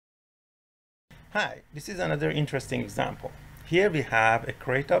Hi, this is another interesting example. Here we have a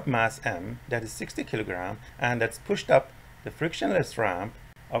crate of mass m that is 60 kg and that's pushed up the frictionless ramp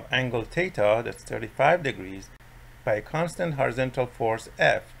of angle theta, that's 35 degrees, by a constant horizontal force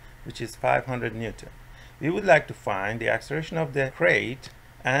F, which is 500 Newton. We would like to find the acceleration of the crate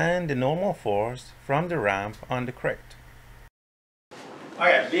and the normal force from the ramp on the crate.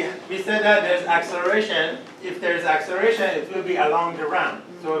 Okay, we said that there's acceleration. If there's acceleration, it will be along the ramp.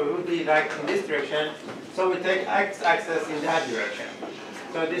 So it will be like in this direction. So we take x-axis in that direction.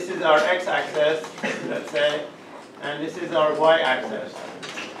 So this is our x-axis, let's say, and this is our y-axis,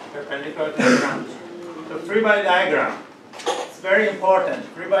 perpendicular to the ramp. So free-body diagram, it's very important.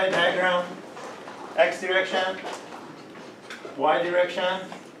 Free-body diagram, x direction, y direction.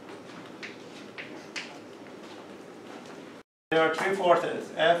 There are three forces.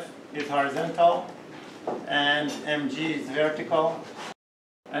 F is horizontal, and mg is vertical,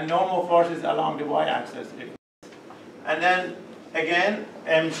 and normal force is along the y-axis. And then again,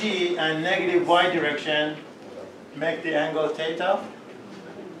 mg and negative y direction make the angle theta,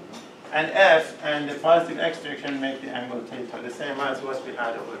 and f and the positive x direction make the angle theta, the same as what we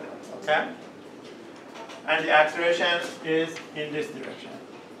had over there. Okay? And the acceleration is in this direction.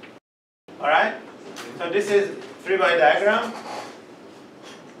 All right? So this is free-body diagram.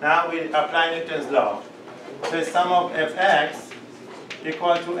 Now we apply Newton's law. So sum of fx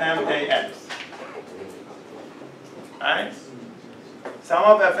equal to max. Right? Sum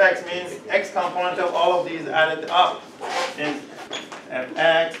of fx means x component of all of these added up is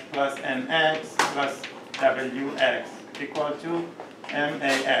fx plus nx plus wx equal to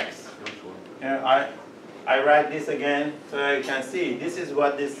max. I write this again so you can see this is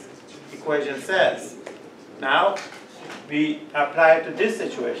what this equation says. Now we apply it to this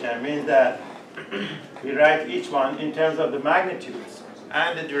situation. It means that we write each one in terms of the magnitudes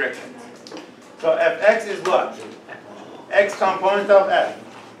and the directions. So fx is what? X component of f.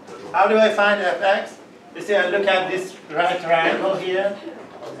 How do I find fx? You see, I look at this right triangle here.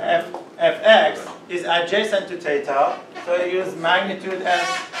 Fx is adjacent to theta, so I use magnitude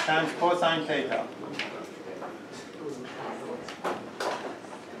f times cosine theta.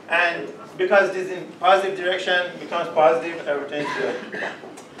 And because this is in positive direction, becomes positive, everything is good.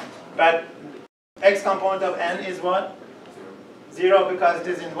 But x component of n is what? 0 because it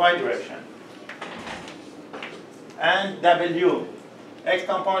is in y direction. And w. X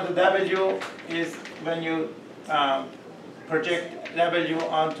component of w is when you project w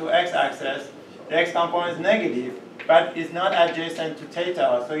onto x-axis, the x component is negative, but is not adjacent to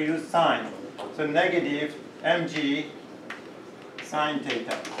theta, so you use sine. So negative mg sine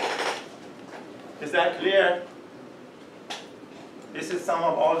theta. Is that clear? This is sum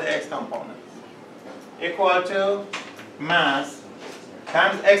of all the x components. Equal to mass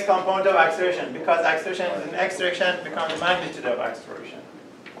times x component of acceleration, because acceleration is in x direction, becomes the magnitude of acceleration.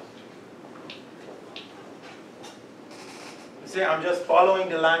 You see, I'm just following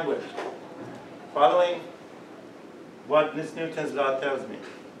the language, following what Miss Newton's law tells me.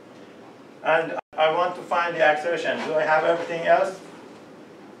 And I want to find the acceleration. Do I have everything else?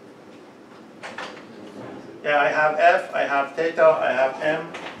 Yeah, I have f, I have theta, I have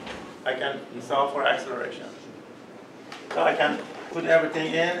m. I can solve for acceleration. So I can put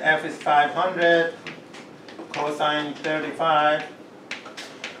everything in. F is 500, cosine 35,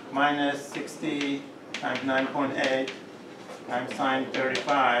 minus 60 times 9.8 times sine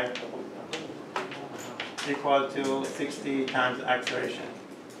 35 equal to 60 times acceleration.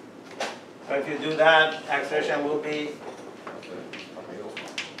 So if you do that, acceleration will be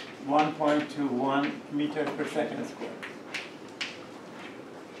 1.21 meters per second squared.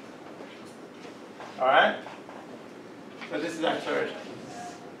 All right? So this is acceleration.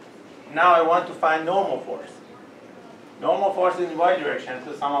 Now I want to find normal force. Normal force is in y direction,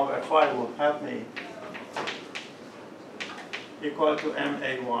 so sum of Fy will help me. Equal to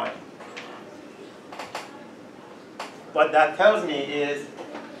MAY. What that tells me is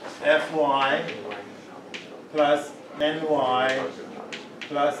Fy plus Ny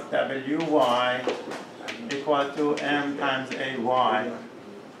plus Wy equal to M times AY.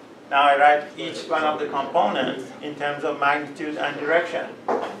 Now I write each one of the components in terms of magnitude and direction.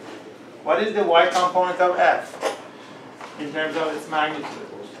 What is the y component of f in terms of its magnitude?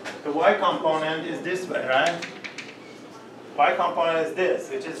 The y component is this way, right? Y component is this,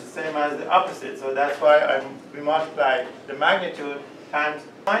 which is the same as the opposite. So that's why we multiply the magnitude times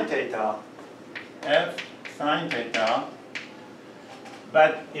sine theta, f sine theta.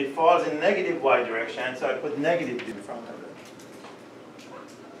 But it falls in negative y direction, so I put negative in front of it.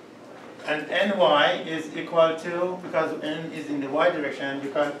 And ny is equal to, because n is in the y direction,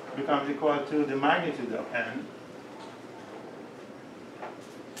 becomes equal to the magnitude of n.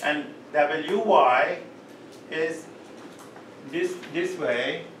 And wy is this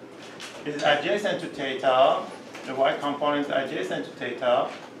way, is adjacent to theta. The y component is adjacent to theta.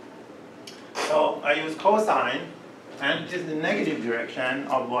 So I use cosine, and it is the negative direction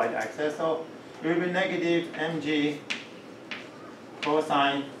of y-axis. So it will be negative mg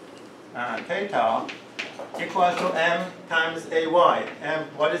cosine theta equal to m times ay.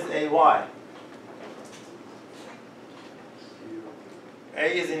 What is ay? A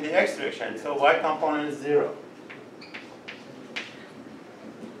is in the x direction, so y component is 0.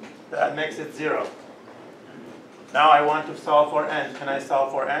 That makes it 0. Now I want to solve for n. Can I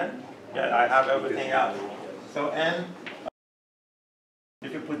solve for n? Yeah, I have everything out. So n,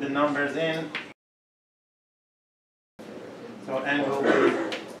 if you put the numbers in, so n will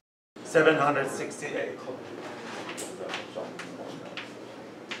be 768.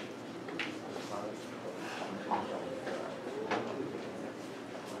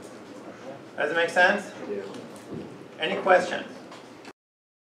 Does it make sense? Any questions?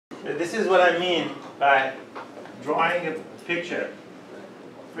 This is what I mean by drawing a picture,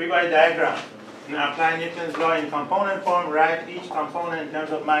 free-body diagram, and applying Newton's law in component form, write each component in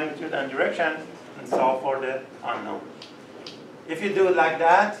terms of magnitude and direction, and solve for the unknown. If you do it like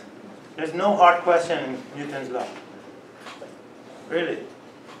that, there's no hard question in Newton's law. Really.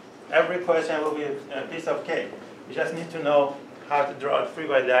 Every question will be a piece of cake. You just need to know how to draw a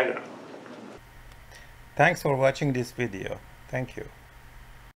free-body diagram. Thanks for watching this video. Thank you.